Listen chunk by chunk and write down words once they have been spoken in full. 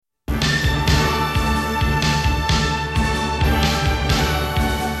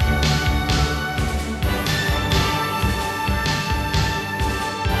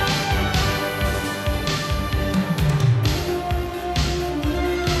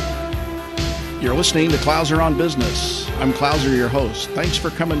You're listening to Clouser on Business. I'm Clouser, your host. Thanks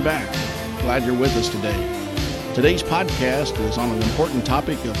for coming back. Glad you're with us today. Today's podcast is on an important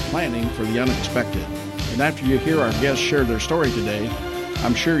topic of planning for the unexpected. And after you hear our guests share their story today,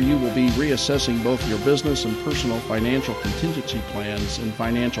 I'm sure you will be reassessing both your business and personal financial contingency plans and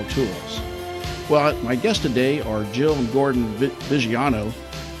financial tools. Well, my guests today are Jill and Gordon Vigiano.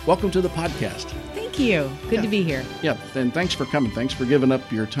 Welcome to the podcast. Thank you. Good to be here. Yeah, and thanks for coming. Thanks for giving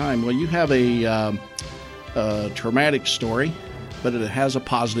up your time. Well, you have a traumatic story, but it has a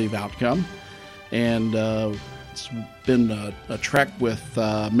positive outcome, and it's been a trek with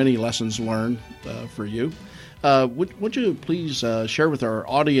many lessons learned for you. Would you please share with our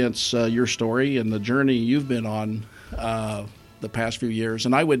audience your story and the journey you've been on the past few years?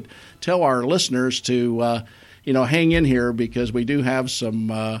 And I would tell our listeners to, hang in here because we do have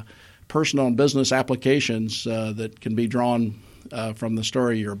some personal and business applications that can be drawn from the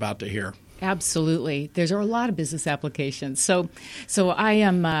story you're about to hear. Absolutely. There's a lot of business applications. So I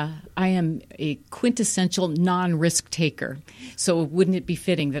am a quintessential non-risk taker. So wouldn't it be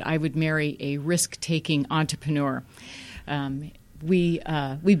fitting that I would marry a risk-taking entrepreneur? We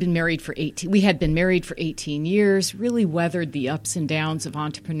had been married for 18 years, really weathered the ups and downs of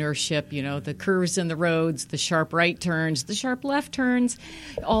entrepreneurship, the curves in the roads, the sharp right turns, the sharp left turns,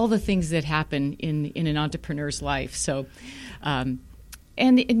 all the things that happen in an entrepreneur's life. So,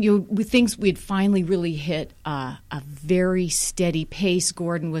 with things, we'd finally really hit a very steady pace.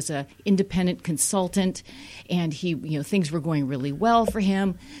 Gordon was an independent consultant, and things were going really well for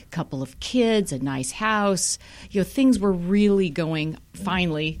him. A couple of kids, a nice house. Things were really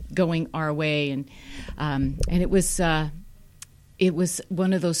finally going our way, and it was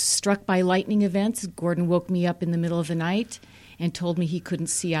one of those struck by lightning events. Gordon woke me up in the middle of the night and told me he couldn't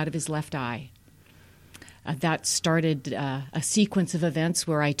see out of his left eye. That started a sequence of events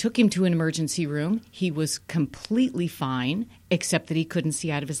where I took him to an emergency room. He was completely fine, except that he couldn't see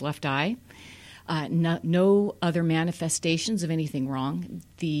out of his left eye. No other manifestations of anything wrong.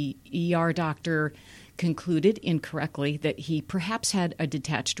 The ER doctor concluded incorrectly that he perhaps had a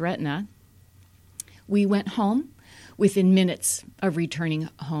detached retina. We went home. Within minutes of returning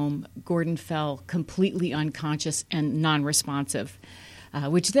home, Gordon fell completely unconscious and non-responsive.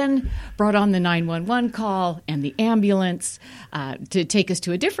 Which then brought on the 911 call and the ambulance to take us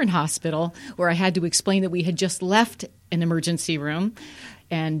to a different hospital where I had to explain that we had just left an emergency room.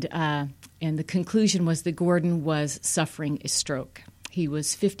 And the conclusion was that Gordon was suffering a stroke. He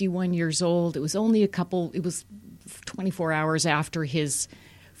was 51 years old. It was 24 hours after his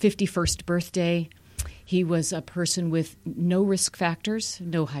 51st birthday. He was a person with no risk factors,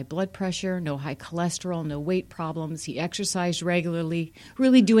 no high blood pressure, no high cholesterol, no weight problems. He exercised regularly,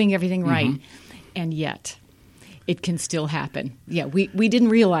 really doing everything right. Mm-hmm. And yet, it can still happen. Yeah, we didn't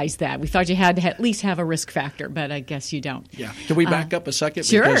realize that. We thought you had to at least have a risk factor, but I guess you don't. Yeah. Can we back up a second?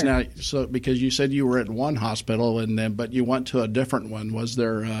 Sure. Because you said you were at one hospital, but you went to a different one. Was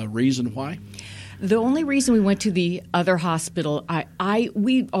there a reason why? The only reason we went to the other hospital,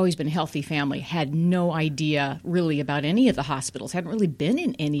 we've always been a healthy family, had no idea really about any of the hospitals, hadn't really been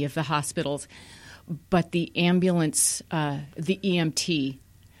in any of the hospitals. But the ambulance, the EMT,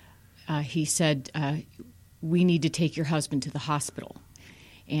 he said, we need to take your husband to the hospital.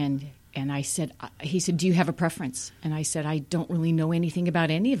 And I said, he said, do you have a preference? And I said, I don't really know anything about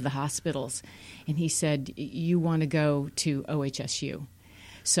any of the hospitals. And he said, you want to go to OHSU.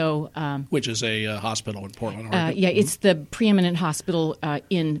 So, which is a hospital in Portland, Oregon. Yeah, it's the preeminent hospital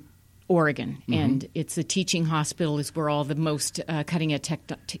in Oregon, mm-hmm. and it's a teaching hospital. Is where all the most cutting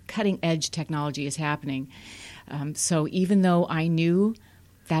edge technology is happening. So even though I knew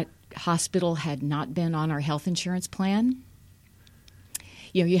that hospital had not been on our health insurance plan,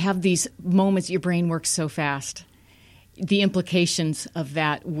 you have these moments. Your brain works so fast. The implications of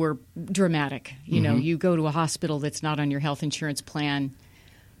that were dramatic. Mm-hmm. You go to a hospital that's not on your health insurance plan.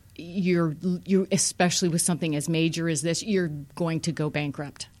 You're especially with something as major as this, you're going to go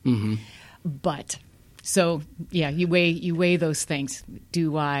bankrupt. Mm-hmm. But so you weigh those things.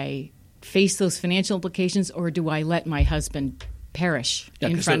 Do I face those financial implications, or do I let my husband perish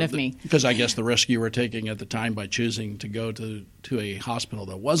in front of me? Because I guess the risk you were taking at the time by choosing to go to a hospital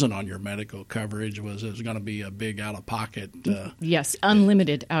that wasn't on your medical coverage was it was going to be a big out of pocket. Yes,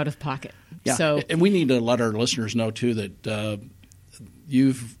 unlimited out of pocket. Yeah, so, and we need to let our listeners know too that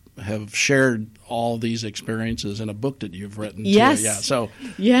have shared all these experiences in a book that you've written. Yes. Too. Yeah. So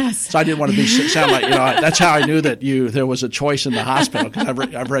yes. So I didn't want to sound like that's how I knew that there was a choice in the hospital because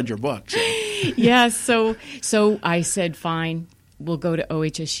I've read your book. So. Yes. So I said, fine, we'll go to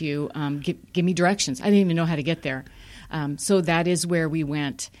OHSU. Give me directions. I didn't even know how to get there. So that is where we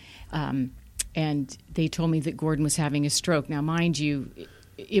went. and they told me that Gordon was having a stroke. Now, mind you,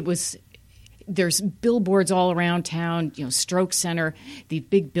 there's billboards all around town, stroke center, the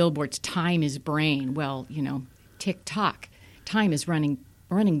big billboards, time is brain. Well, tick-tock, time is running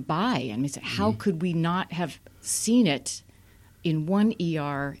by. I mean, how could we not have seen it in one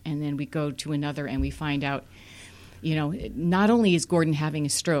ER, and then we go to another and we find out, not only is Gordon having a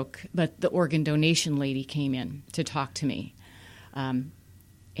stroke, but the organ donation lady came in to talk to me.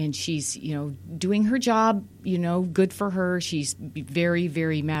 And she's, doing her job, good for her. She's very,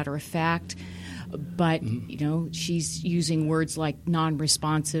 very matter of fact. But, she's using words like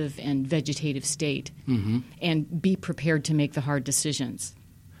non-responsive and vegetative state. And be prepared to make the hard decisions.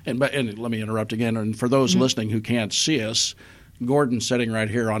 And let me interrupt again. And for those listening who can't see us, Gordon's sitting right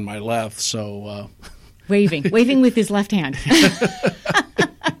here on my left, so... Waving with his left hand.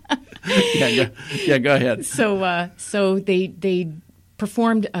 Yeah, go ahead. So they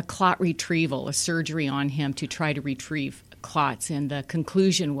performed a clot retrieval, a surgery on him to try to retrieve clots, and the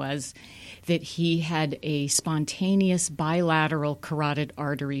conclusion was that he had a spontaneous bilateral carotid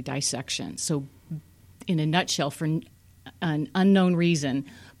artery dissection. So, in a nutshell, for an unknown reason,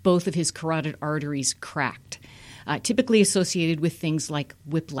 both of his carotid arteries cracked. Typically associated with things like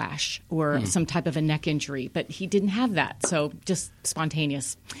whiplash or some type of a neck injury, but he didn't have that, so just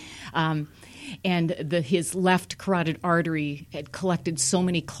spontaneous. And his left carotid artery had collected so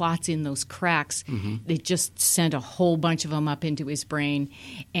many clots in those cracks, they just sent a whole bunch of them up into his brain,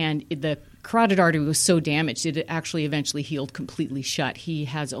 and the carotid artery was so damaged it actually eventually healed completely shut. He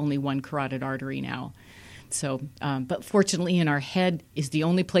has only one carotid artery now. So, but fortunately, in our head is the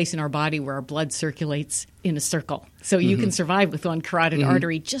only place in our body where our blood circulates in a circle. So you can survive with one carotid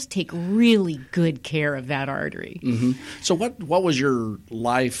artery. Just take really good care of that artery. So, what was your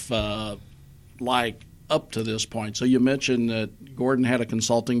life like up to this point? So you mentioned that Gordon had a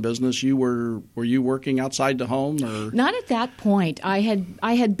consulting business. Were you working outside the home, or not at that point? I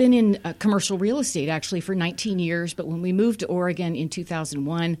had been in commercial real estate actually for 19 years, but when we moved to Oregon in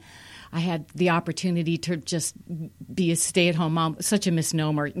 2001. I had the opportunity to just be a stay-at-home mom, such a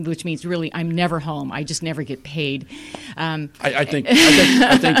misnomer, which means really I'm never home. I just never get paid. I think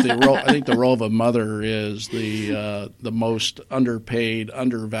the role of a mother is the most underpaid,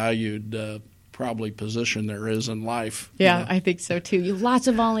 undervalued probably position there is in life. Yeah, I think so too. Lots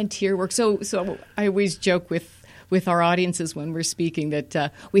of volunteer work. So I always joke with our audiences when we're speaking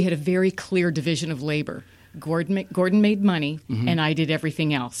that we had a very clear division of labor. Gordon made money, and I did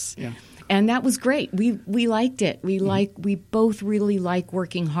everything else. Yeah. And that was great. We liked it. We both really like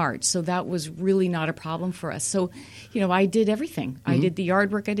working hard. So that was really not a problem for us. So, I did everything. I did the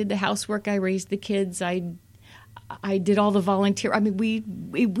yard work. I did the housework. I raised the kids. I did all the volunteer. I mean,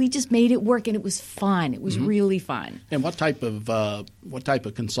 we just made it work, and it was fun. It was really fun. And what type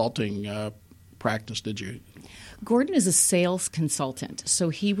of consulting practice did you? Gordon is a sales consultant, so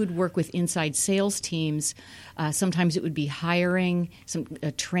he would work with inside sales teams. Sometimes it would be hiring, some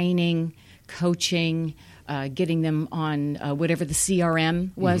training, coaching, getting them on whatever the CRM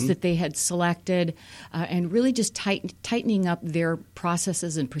was that they had selected, and really just tightening up their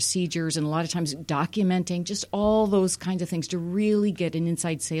processes and procedures, and a lot of times documenting, just all those kinds of things to really get an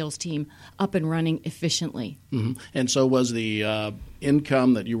inside sales team up and running efficiently. And so was the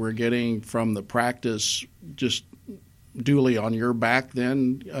income that you were getting from the practice just duly on your back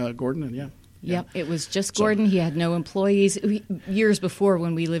then, Gordon? And Yep, it was just Gordon. He had no employees. Years before,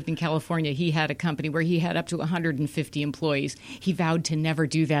 when we lived in California, he had a company where he had up to 150 employees. He vowed to never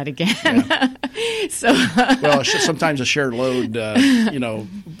do that again. Yeah. Well, sometimes a shared load,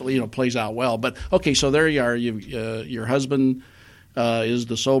 plays out well. But okay, so there you are. Your husband is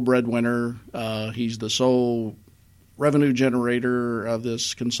the sole breadwinner. He's the sole revenue generator of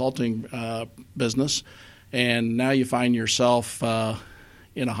this consulting business. And now you find yourself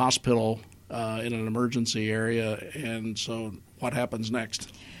in a hospital in an emergency area. And so what happens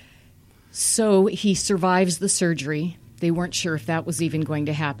next? So he survives the surgery. They weren't sure if that was even going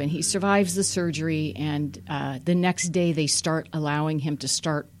to happen. He survives the surgery, and the next day they start allowing him to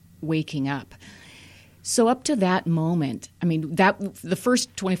start waking up. So up to that moment, I mean, the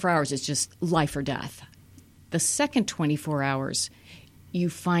first 24 hours is just life or death. The second 24 hours, you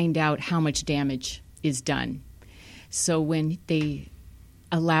find out how much damage is done. So when they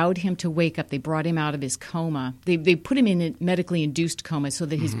allowed him to wake up, they brought him out of his coma. They put him in a medically induced coma so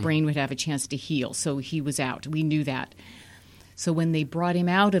that his brain would have a chance to heal. So he was out. We knew that. So when they brought him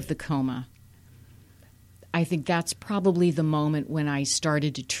out of the coma, I think that's probably the moment when I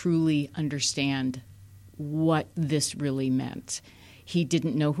started to truly understand what this really meant. He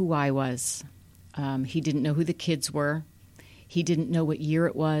didn't know who I was. He didn't know who the kids were. He didn't know what year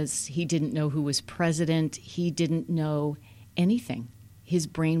it was. He didn't know who was president. He didn't know anything. His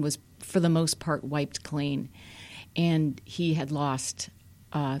brain was, for the most part, wiped clean. And he had lost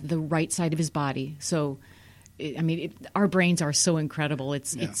the right side of his body. So, I mean, our brains are so incredible.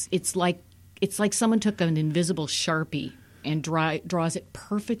 It's like someone took an invisible Sharpie and draws it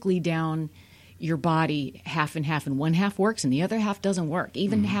perfectly down your body, half and half, and one half works and the other half doesn't work.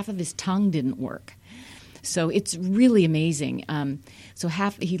 Even half of his tongue didn't work. So it's really amazing.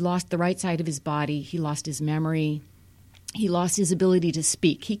 He lost the right side of his body. He lost his memory. He lost his ability to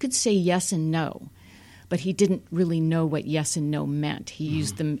speak. He could say yes and no, but he didn't really know what yes and no meant. He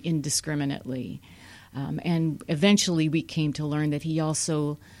used them indiscriminately. And eventually we came to learn that he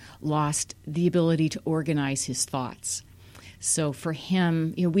also lost the ability to organize his thoughts. So for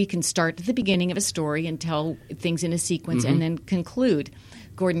him, we can start at the beginning of a story and tell things in a sequence and then conclude.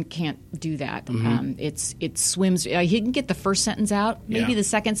 Gordon can't do that. It swims. He can get the first sentence out, maybe the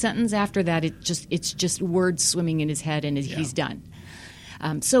second sentence. After that, it's just words swimming in his head, and he's done.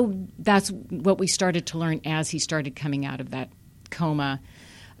 So that's what we started to learn as he started coming out of that coma.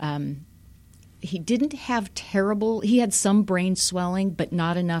 He didn't have he had some brain swelling, but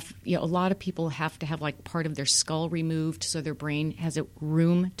not enough. A lot of people have to have like part of their skull removed so their brain has a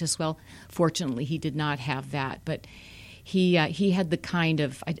room to swell. Fortunately, he did not have that, but he had the kind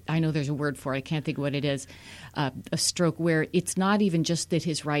of, I know there's a word for it, I can't think of what it is, a stroke where it's not even just that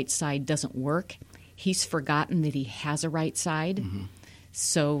his right side doesn't work. He's forgotten that he has a right side.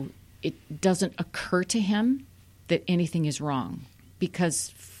 So it doesn't occur to him that anything is wrong,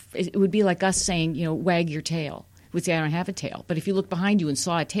 because it would be like us saying, wag your tail. We'd say, I don't have a tail. But if you look behind you and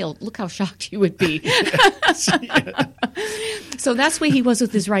saw a tail, look how shocked you would be. So that's the way he was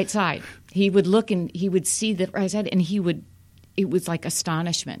with his right side. He would look and he would see the right side, and it was like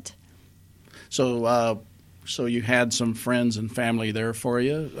astonishment. So you had some friends and family there for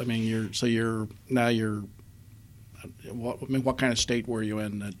you. I mean, what kind of state were you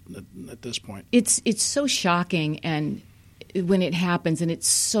in at this point? It's so shocking, and when it happens, and it's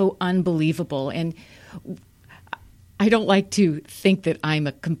so unbelievable. And I don't like to think that I'm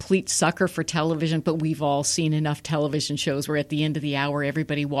a complete sucker for television, but we've all seen enough television shows where at the end of the hour,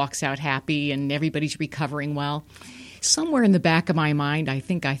 everybody walks out happy and everybody's recovering well. Somewhere in the back of my mind, I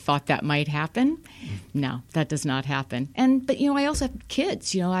think I thought that might happen. No, that does not happen. But I also have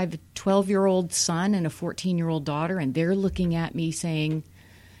kids. I have a 12-year-old son and a 14-year-old daughter, and they're looking at me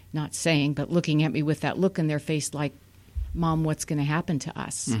but looking at me with that look in their face like, Mom, what's going to happen to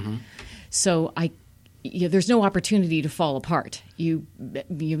us? So there's no opportunity to fall apart.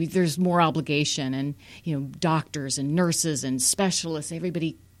 There's more obligation, and doctors and nurses and specialists,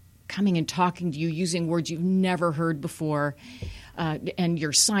 everybody coming and talking to you using words you've never heard before, and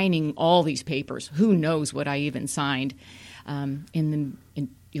you're signing all these papers. Who knows what I even signed?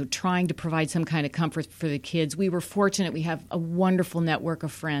 Trying to provide some kind of comfort for the kids. We were fortunate. We have a wonderful network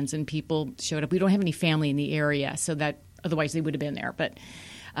of friends, and people showed up. We don't have any family in the area, so that otherwise they would have been there. But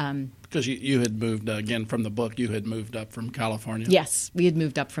because you had moved, again, from the book, you had moved up from California. Yes, we had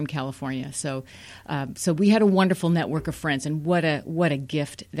moved up from California. So we had a wonderful network of friends, and what a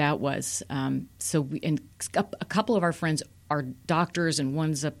gift that was. And a couple of our friends are doctors, and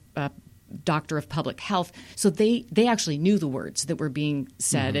one's a doctor of public health. So they actually knew the words that were being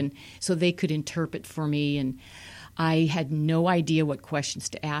said, and so they could interpret for me. And I had no idea what questions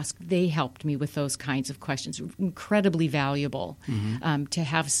to ask. They helped me with those kinds of questions. Incredibly valuable to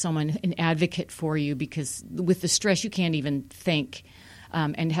have someone, an advocate for you, because with the stress you can't even think.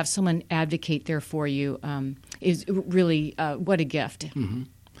 And have someone advocate there for you is really what a gift.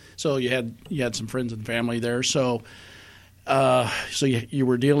 So you had some friends and family there. So you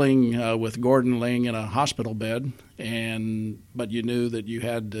were dealing with Gordon laying in a hospital bed, but you knew that you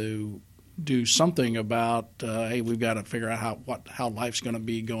had to do something about, hey, we've got to figure out how life's going to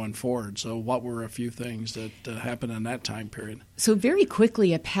be going forward. So what were a few things that happened in that time period? So very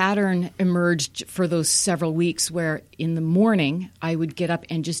quickly a pattern emerged for those several weeks where in the morning I would get up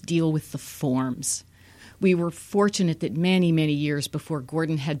and just deal with the forms. We were fortunate that many, many years before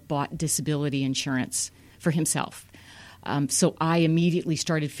Gordon had bought disability insurance for himself. So I immediately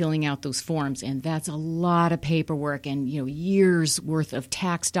started filling out those forms, and that's a lot of paperwork and years worth of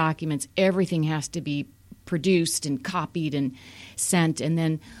tax documents. Everything has to be produced and copied and sent, and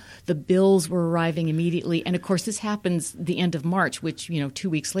then the bills were arriving immediately. And of course, this happens the end of March, which 2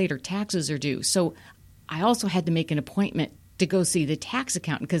 weeks later taxes are due. So I also had to make an appointment to go see the tax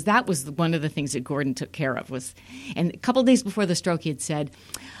accountant, because that was one of the things that Gordon took care of. And a couple of days before the stroke, he had said,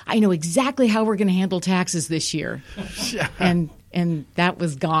 I know exactly how we're going to handle taxes this year. And that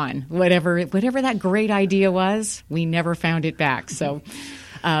was gone. Whatever that great idea was, we never found it back. So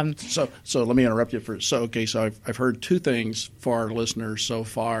So let me interrupt you so I've heard two things for our listeners so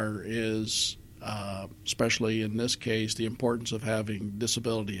far is especially in this case, the importance of having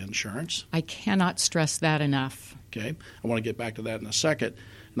disability insurance. I cannot stress that enough. Okay. I want to get back to that in a second.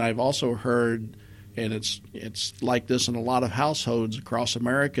 And I've also heard, and it's like this in a lot of households across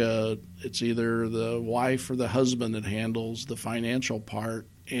America, it's either the wife or the husband that handles the financial part,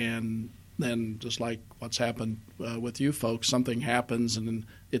 and then just like what's happened with you folks, something happens and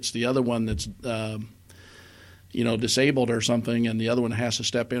it's the other one that's disabled or something, and the other one has to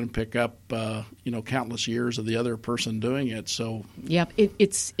step in and pick up, countless years of the other person doing it. So, yep,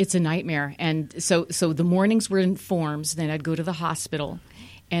 it's a nightmare. And so the mornings were in forms. Then I'd go to the hospital,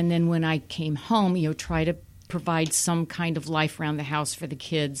 and then when I came home, try to provide some kind of life around the house for the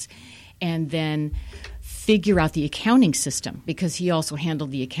kids, and then figure out the accounting system, because he also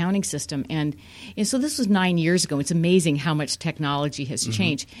handled the accounting system. And so this was 9 years ago. It's amazing how much technology has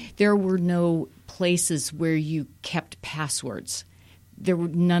changed. There were no places where you kept passwords. There were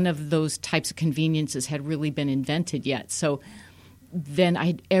none of those types of conveniences had really been invented yet. So then I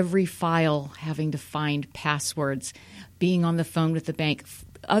had every file having to find passwords, being on the phone with the bank.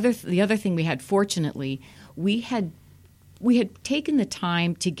 The other thing we had, fortunately, we had taken the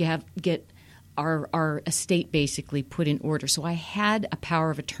time to get our estate basically put in order. So I had a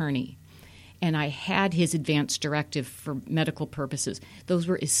power of attorney, and I had his advance directive for medical purposes. Those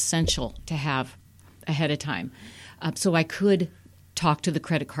were essential to have ahead of time. So I could talk to the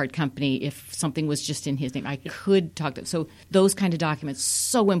credit card company if something was just in his name. I could talk to them. So those kind of documents,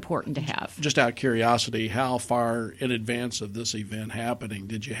 so important to have. Just out of curiosity, how far in advance of this event happening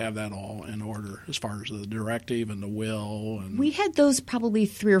did you have that all in order as far as the directive and the will? We had those probably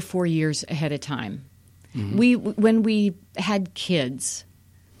 3 or 4 years ahead of time. When we had kids,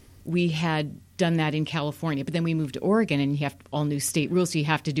 we had done that in California, but then we moved to Oregon, and you have all new state rules, so you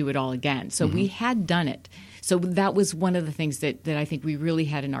have to do it all again. So we had done it. So that was one of the things that I think we really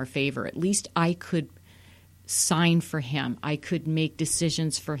had in our favor. At least I could sign for him. I could make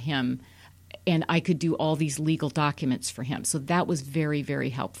decisions for him, and I could do all these legal documents for him. So that was very, very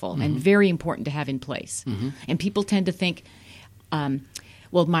helpful and very important to have in place. And people tend to think,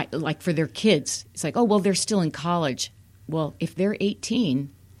 like for their kids, it's like, oh, well, they're still in college. Well, if they're 18,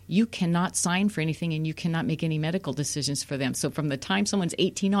 you cannot sign for anything, and you cannot make any medical decisions for them. So from the time someone's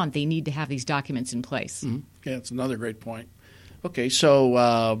 18 on, they need to have these documents in place. Yeah, it's another great point. Okay, so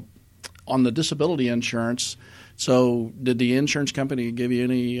on the disability insurance, so did the insurance company give you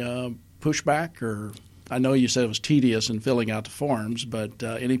any pushback? Or I know you said it was tedious in filling out the forms, but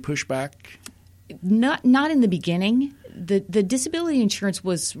any pushback? Not in the beginning. The disability insurance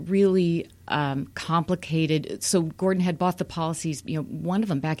was really complicated. So Gordon had bought the policies, one of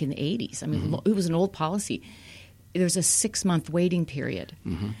them back in the 80s. I mean, it was an old policy. There's a 6-month waiting period.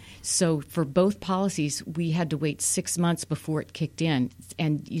 So for both policies, we had to wait 6 months before it kicked in.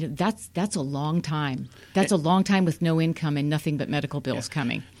 And that's a long time. That's a long time with no income and nothing but medical bills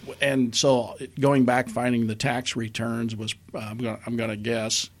coming. And so going back, finding the tax returns was, I'm going to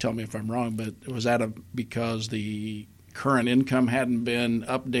guess, tell me if I'm wrong, but was that because the current income hadn't been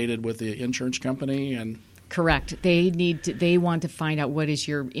updated with the insurance company? And correct. They want to find out what is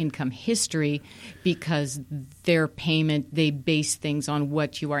your income history, because their payment, they base things on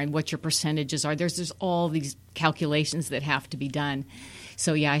what you are and what your percentages are. There's all these calculations that have to be done.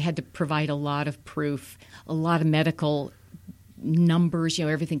 So I had to provide a lot of proof, a lot of medical numbers.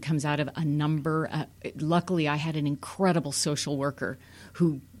 Everything comes out of a number. Luckily, I had an incredible social worker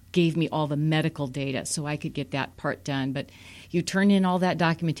who gave me all the medical data so I could get that part done. But you turn in all that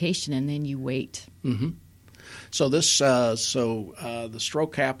documentation, and then you wait. So the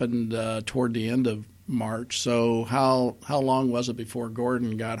stroke happened toward the end of March. So how long was it before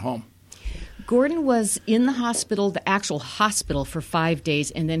Gordon got home? Gordon was in the hospital, the actual hospital, for 5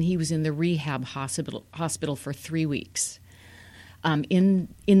 days, and then he was in the rehab hospital for 3 weeks. In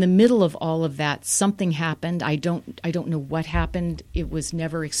the middle of all of that, something happened. I don't know what happened. It was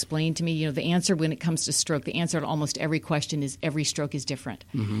never explained to me. The answer when it comes to stroke, the answer to almost every question is every stroke is different.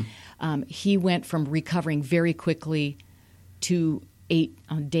 He went from recovering very quickly to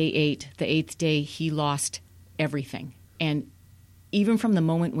on day 8. The 8th day, he lost everything. And even from the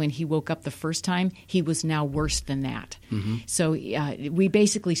moment when he woke up the first time, he was now worse than that. So we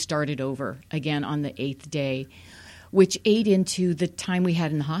basically started over again on the 8th day. which ate into the time we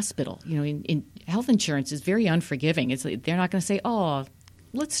had in the hospital. In health insurance is very unforgiving. It's like they're not going to say, "Oh,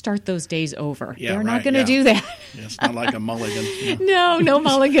 let's start those days over." Yeah, they're not going to do that. Yeah, it's not like a mulligan. Yeah. No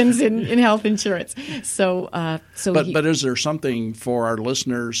mulligans in health insurance. But is there something for our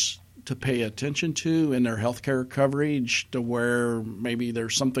listeners to pay attention to in their healthcare coverage, to where maybe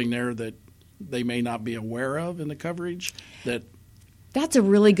there's something there that they may not be aware of in the coverage? That's a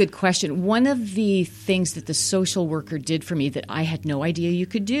really good question. One of the things that the social worker did for me that I had no idea you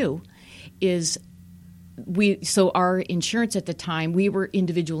could do is our insurance at the time, we were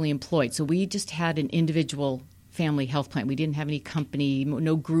individually employed. So we just had an individual family health plan. We didn't have any company,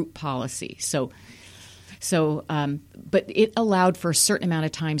 no group policy. But it allowed for a certain amount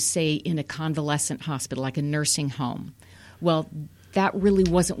of time, say, in a convalescent hospital, like a nursing home. Well, that really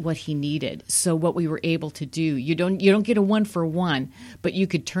wasn't what he needed. So what we were able to do, you don't get a 1-for-1, but you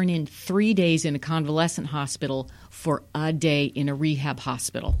could turn in 3 days in a convalescent hospital for a day in a rehab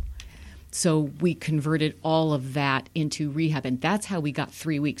hospital. So we converted all of that into rehab, and that's how we got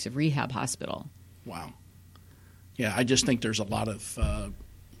 3 weeks of rehab hospital. Wow. Yeah, I just think there's a lot of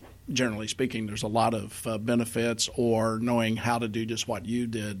generally speaking, there's a lot of benefits, or knowing how to do just what you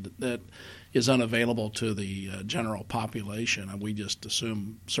did, that is unavailable to the general population. And we just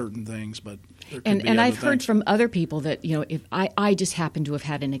assume certain things, but there could be and other I've heard things. from other people that, if I just happened to have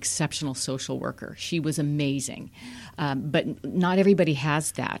had an exceptional social worker. She was amazing. But not everybody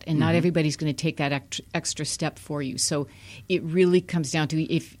has that, and not everybody's going to take that extra step for you. So it really comes down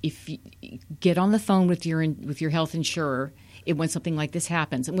to if you get on the phone with your health insurer when something like this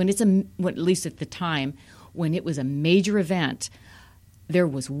happens, and when at least at the time, when it was a major event, there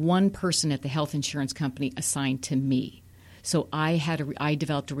was one person at the health insurance company assigned to me. So I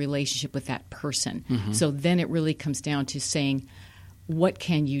developed a relationship with that person. So then it really comes down to saying, what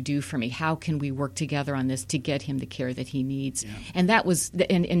can you do for me? How can we work together on this to get him the care that he needs? Yeah. And that was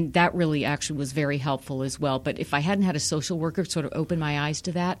and that really actually was very helpful as well. But if I hadn't had a social worker sort of open my eyes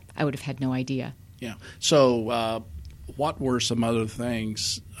to that, I would have had no idea. Yeah. So what were some other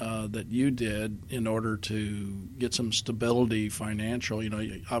things that you did in order to get some stability financial?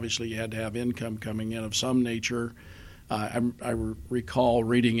 Obviously you had to have income coming in of some nature. I recall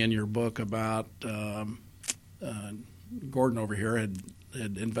reading in your book about Gordon over here had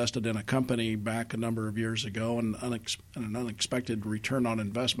invested in a company back a number of years ago, and an unexpected return on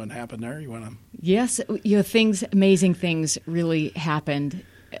investment happened there. You want to? Yes, amazing things really happened.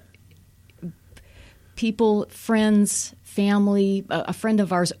 People, friends, family. A friend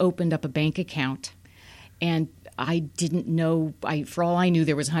of ours opened up a bank account, and I didn't know. For all I knew,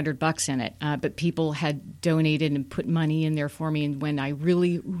 there was $100 in it. But people had donated and put money in there for me. And when I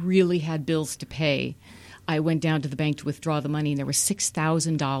really, really had bills to pay, I went down to the bank to withdraw the money, and there was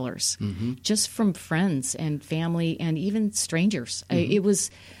 $6,000 just from friends and family and even strangers. It was.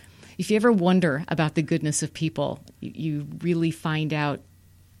 If you ever wonder about the goodness of people, you really find out.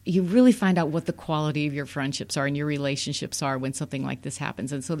 You really find out what the quality of your friendships are and your relationships are when something like this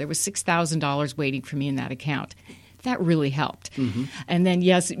happens. And so there was $6,000 waiting for me in that account. That really helped. And then,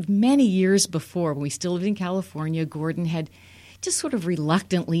 yes, many years before, when we still lived in California, Gordon had just sort of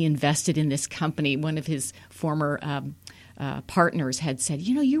reluctantly invested in this company. One of his former partners had said,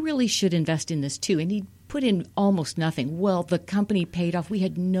 you really should invest in this too. And he put in almost nothing. Well, the company paid off. We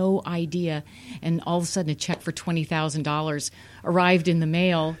had no idea. And all of a sudden, a check for $20,000 arrived in the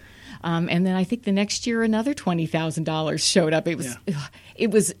mail. And then I think the next year, another $20,000 showed up.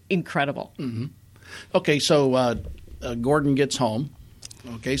 It was incredible. Okay, so Gordon gets home.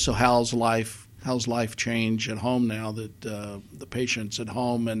 Okay, so how's life change at home now that the patient's at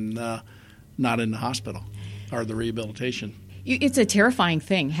home and not in the hospital or the rehabilitation? It's a terrifying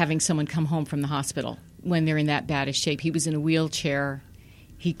thing having someone come home from the hospital when they're in that bad a shape. He was in a wheelchair.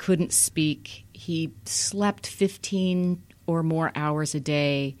 He couldn't speak. He slept 15 or more hours a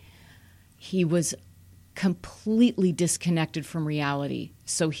day. He was completely disconnected from reality.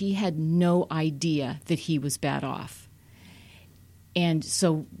 So he had no idea that he was bad off. And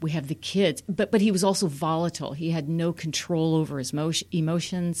so we have the kids. But he was also volatile. He had no control over his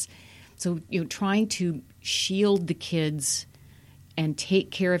emotions. So trying to shield the kids and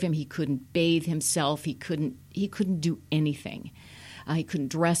take care of him. He couldn't bathe himself. He couldn't do anything. He couldn't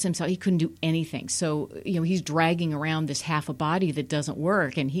dress himself. He couldn't do anything. So, he's dragging around this half a body that doesn't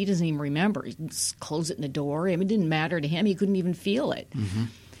work, and he doesn't even remember. He just close it in the door. It didn't matter to him. He couldn't even feel it.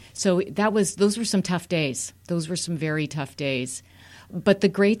 So those were some tough days. Those were some very tough days. But the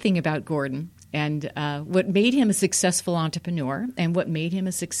great thing about Gordon, and what made him a successful entrepreneur and what made him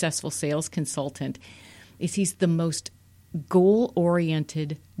a successful sales consultant, is he's the most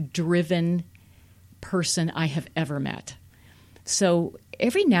goal-oriented, driven person I have ever met. So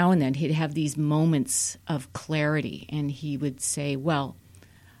every now and then he'd have these moments of clarity, and he would say, well,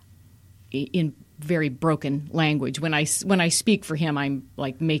 in very broken language. When I speak for him, I'm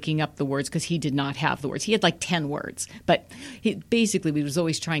like making up the words because he did not have the words. He had like 10 words. But basically what he was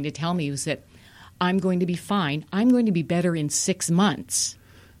always trying to tell me was that I'm going to be fine. I'm going to be better in 6 months.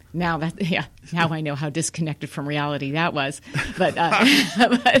 Now I know how disconnected from reality that was. But,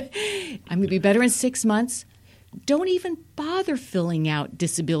 but I'm going to be better in 6 months. Don't even bother filling out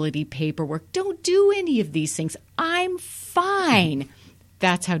disability paperwork. Don't do any of these things. I'm fine.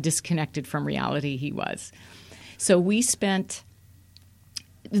 That's how disconnected from reality he was. So we spent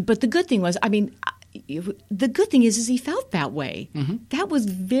 – but the good thing was, the good thing is he felt that way. Mm-hmm. That was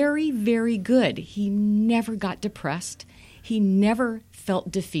very, very good. He never got depressed. He never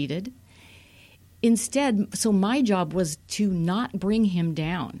felt defeated. Instead, so my job was to not bring him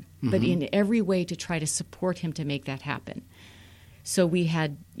down, but in every way to try to support him to make that happen. So we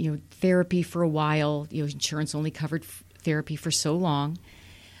had, therapy for a while. Insurance only covered therapy for so long.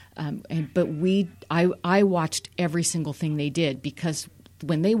 But I watched every single thing they did, because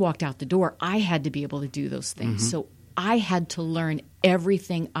when they walked out the door, I had to be able to do those things. Mm-hmm. So I had to learn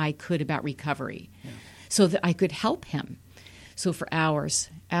everything I could about recovery so that I could help him. So for hours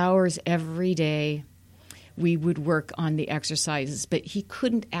every day, we would work on the exercises, but he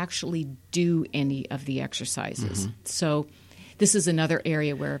couldn't actually do any of the exercises. Mm-hmm. So this is another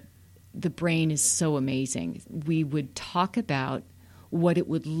area where the brain is so amazing. We would talk about what it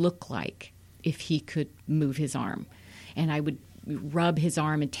would look like if he could move his arm. And I would rub his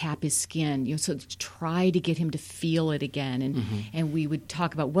arm and tap his skin, so to try to get him to feel it again. And and we would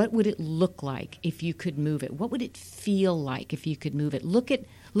talk about what would it look like if you could move it? What would it feel like if you could move it? Look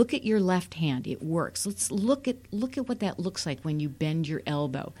at your left hand. It works. Let's look at what that looks like when you bend your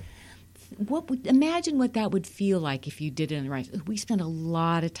elbow. Imagine what that would feel like if you did it in the right. We spent a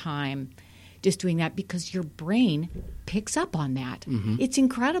lot of time just doing that because your brain picks up on that. Mm-hmm. It's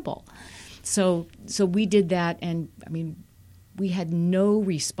incredible. So we did that, and we had no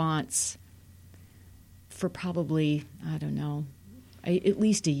response for probably, at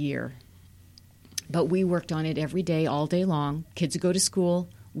least a year. But we worked on it every day, all day long. Kids would go to school.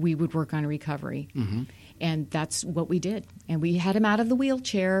 We would work on recovery. Mm-hmm. And that's what we did. And we had him out of the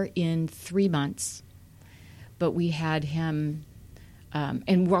wheelchair in 3 months. But we had him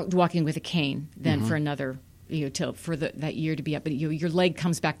walking with a cane then for another for that year to be up. But your leg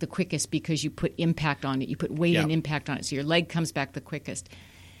comes back the quickest because you put impact on it. You put weight and impact on it, so your leg comes back the quickest.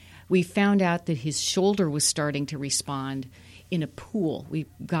 We found out that his shoulder was starting to respond in a pool. We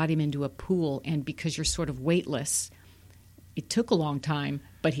got him into a pool, and because you're sort of weightless, it took a long time,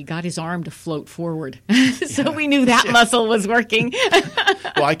 but he got his arm to float forward. So we knew that muscle was working.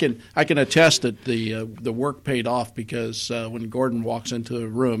 Well, I can attest that the work paid off, because when Gordon walks into a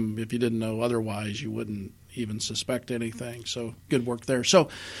room, if you didn't know otherwise, you wouldn't even suspect anything. So good work there. So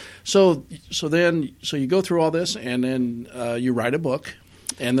you go through all this, and then you write a book,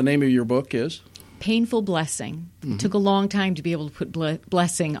 and the name of your book is Painful Blessing. Mm-hmm. It took a long time to be able to put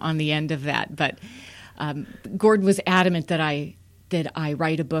blessing on the end of that, but Gordon was adamant that I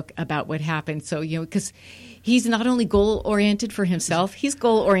write a book about what happened. So, because he's not only goal-oriented for himself, he's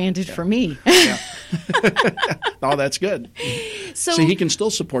goal-oriented for me. Yeah. Oh, that's good. So he can still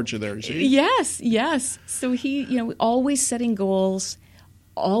support you there, see? Yes. So he, always setting goals,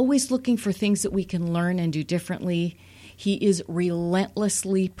 always looking for things that we can learn and do differently. He is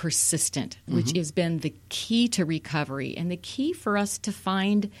relentlessly persistent, which has been the key to recovery and the key for us to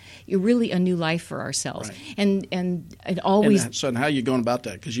find really a new life for ourselves. Right. And always. And how are you going about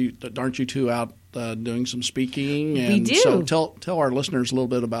that? Because aren't you two out doing some speaking? And we do. So tell our listeners a little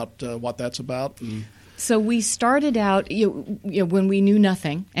bit about what that's about. So we started out, when we knew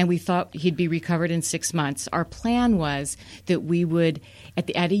nothing, and we thought he'd be recovered in 6 months. Our plan was that we would, at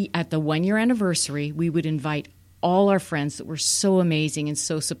the 1 year anniversary, we would invite all our friends that were so amazing and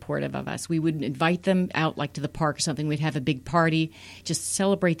so supportive of us. We would invite them out, like to the park or something. We'd have a big party, just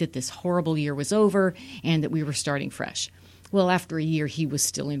celebrate that this horrible year was over and that we were starting fresh. Well, after a year, he was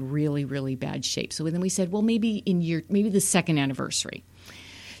still in really, really bad shape. So then we said, well, maybe the second anniversary.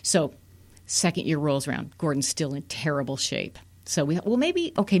 So second year rolls around. Gordon's still in terrible shape. So maybe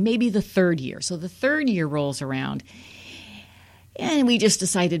the third year. So the third year rolls around. And we just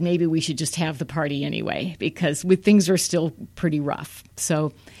decided maybe we should just have the party anyway, because things are still pretty rough.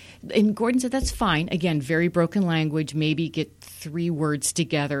 So, and Gordon said, that's fine. Again, very broken language, maybe get 3 words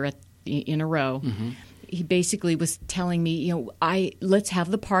together in a row. Mm-hmm. He basically was telling me, let's have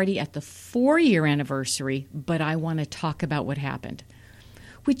the party at the 4 year anniversary, but I want to talk about what happened.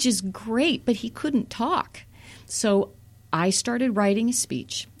 which is great, but he couldn't talk. So I started writing a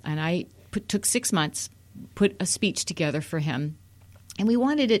speech, and I took 6 months, put a speech together for him. And we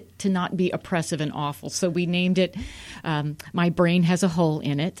wanted it to not be oppressive and awful, so we named it My Brain Has a Hole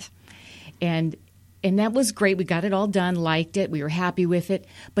in It. And that was great. We got it all done, liked it. We were happy with it.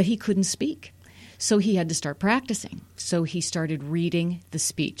 But he couldn't speak. So he had to start practicing. So he started reading the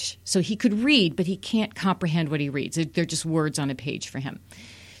speech. So he could read, but he can't comprehend what he reads. They're just words on a page for him.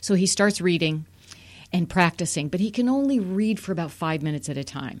 So he starts reading and practicing, but he can only read for about 5 minutes at a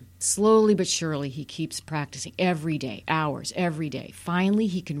time. Slowly but surely, he keeps practicing every day, hours, every day. Finally,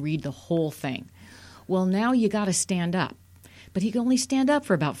 he can read the whole thing. Well, now you got to stand up. But he can only stand up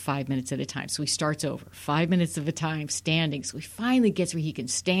for about 5 minutes at a time. So he starts over, 5 minutes of a time standing. So he finally gets where he can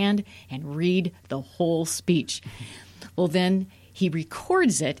stand and read the whole speech. Well, then he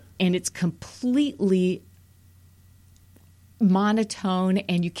records it, and it's completely monotone,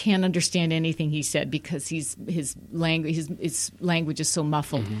 and you can't understand anything he said because his language is so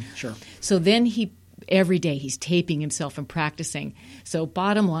muffled. Mm-hmm. Sure. So then every day he's taping himself and practicing. So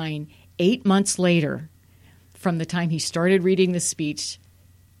bottom line, 8 months later, from the time he started reading the speech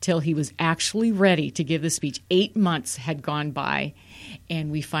till he was actually ready to give the speech, 8 months had gone by,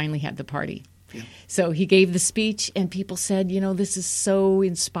 and we finally had the party. Yeah. So he gave the speech, and people said, this is so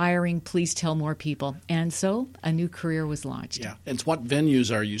inspiring. Please tell more people. And so a new career was launched. Yeah. And what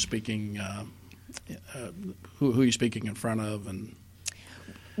venues are you speaking? Who are you speaking in front of? And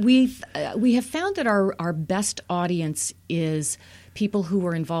we have found that our best audience is people who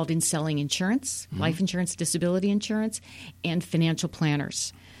are involved in selling insurance, mm-hmm. life insurance, disability insurance, and financial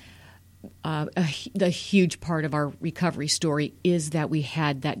planners. The huge part of our recovery story is that we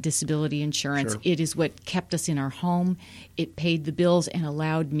had that disability insurance. Sure. It is what kept us in our home. It paid the bills and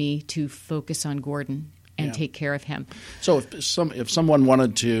allowed me to focus on Gordon and take care of him. So if someone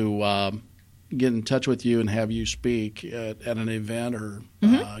wanted to get in touch with you and have you speak at an event or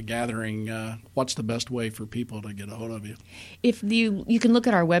mm-hmm. gathering, what's the best way for people to get a hold of you? If you can look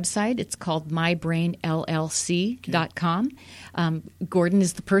at our website. It's called mybrainllc.com. Gordon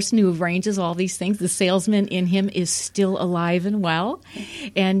is the person who arranges all these things. The salesman in him is still alive and well,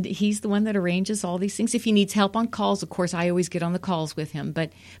 and he's the one that arranges all these things. If he needs help on calls, of course, I always get on the calls with him,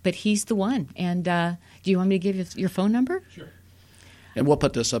 but he's the one. And do you want me to give you your phone number? Sure. And we'll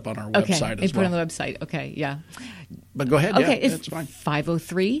put this up on our website as well. Okay, put it on the website. Okay, yeah. But go ahead. Okay, yeah, that's fine.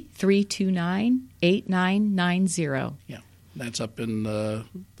 503-329-8990. Yeah, that's up in the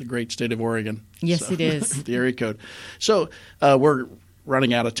great state of Oregon. Yes, it is. The area code. So we're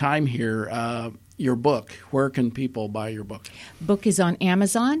running out of time here. Your book, where can people buy your book? Book is on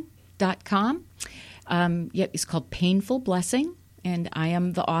Amazon.com. It's called Painful Blessing. And I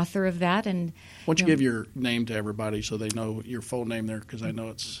am the author of that. And why don't you give your name to everybody so they know your full name there, because I know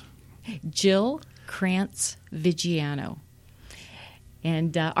it's Jill Krantz Vigiano.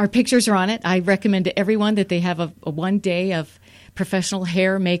 And our pictures are on it. I recommend to everyone that they have a 1 day of professional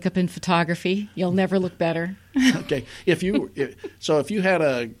hair, makeup, and photography. You'll never look better. Okay. If you had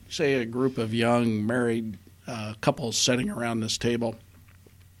a group of young married couples sitting around this table,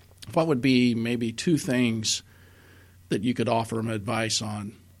 what would be maybe 2 things that you could offer them advice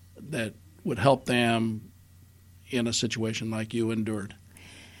on that would help them in a situation like you endured?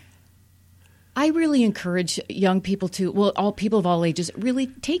 I really encourage young people all people of all ages, really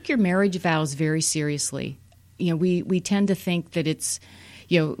take your marriage vows very seriously. We tend to think that it's,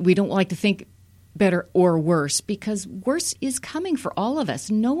 we don't like to think better or worse, because worse is coming for all of us.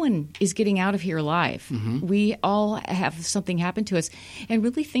 No one is getting out of here alive. Mm-hmm. We all have something happen to us. And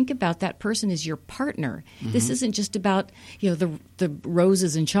really think about that person as your partner. Mm-hmm. This isn't just about the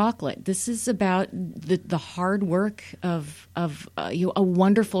roses and chocolate. This is about the hard work of a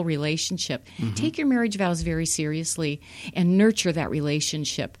wonderful relationship. Mm-hmm. Take your marriage vows very seriously and nurture that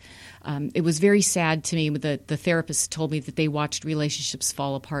relationship. It was very sad to me. The therapist told me that they watched relationships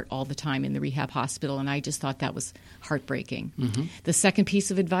fall apart all the time in the rehab hospital, and I just thought that was heartbreaking. Mm-hmm. The second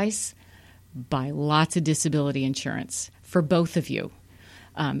piece of advice, buy lots of disability insurance for both of you.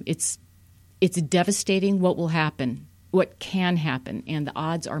 It's devastating what will happen, what can happen, and the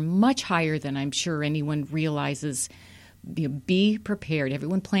odds are much higher than I'm sure anyone realizes. Be prepared.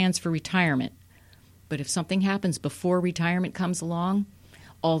 Everyone plans for retirement, but if something happens before retirement comes along,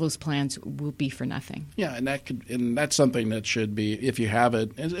 all those plans will be for nothing. Yeah, and that's something that should be, if you have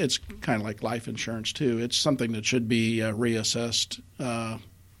it, it's kind of like life insurance too. It's something that should be reassessed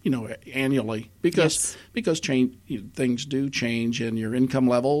annually because change, things do change and your income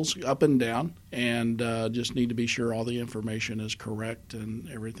levels up and down, and just need to be sure all the information is correct and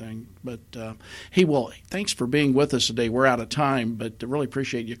everything. But hey, well, thanks for being with us today. We're out of time, but I really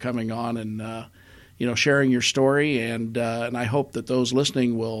appreciate you coming on and sharing your story, and I hope that those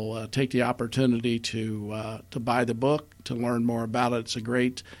listening will take the opportunity to buy the book, to learn more about it.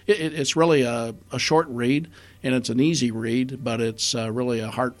 It's really a short read, and it's an easy read, but it's really a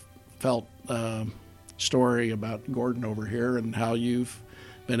heartfelt story about Gordon over here and how you've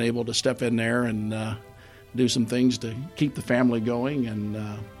been able to step in there and do some things to keep the family going,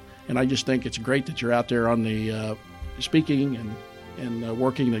 and I just think it's great that you're out there on the speaking and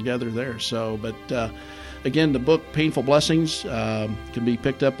working together there. So, but again, the book Painful Blessings can be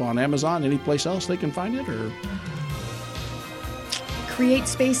picked up on Amazon. Any place else they can find it, or Create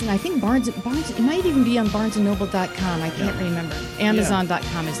Space, and I think Barnes. It might even be on BarnesandNoble.com. I can't remember.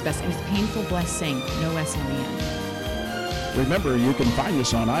 Amazon.com is the best, and it's Painful Blessing, no S on the end. Remember, you can find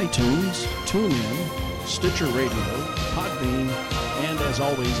us on iTunes, TuneIn, Stitcher Radio, Podbean, and as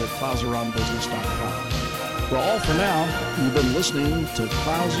always at ClouserOnBusiness.com. Well, all for now, you've been listening to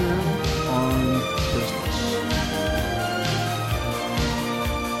Clouser on Business.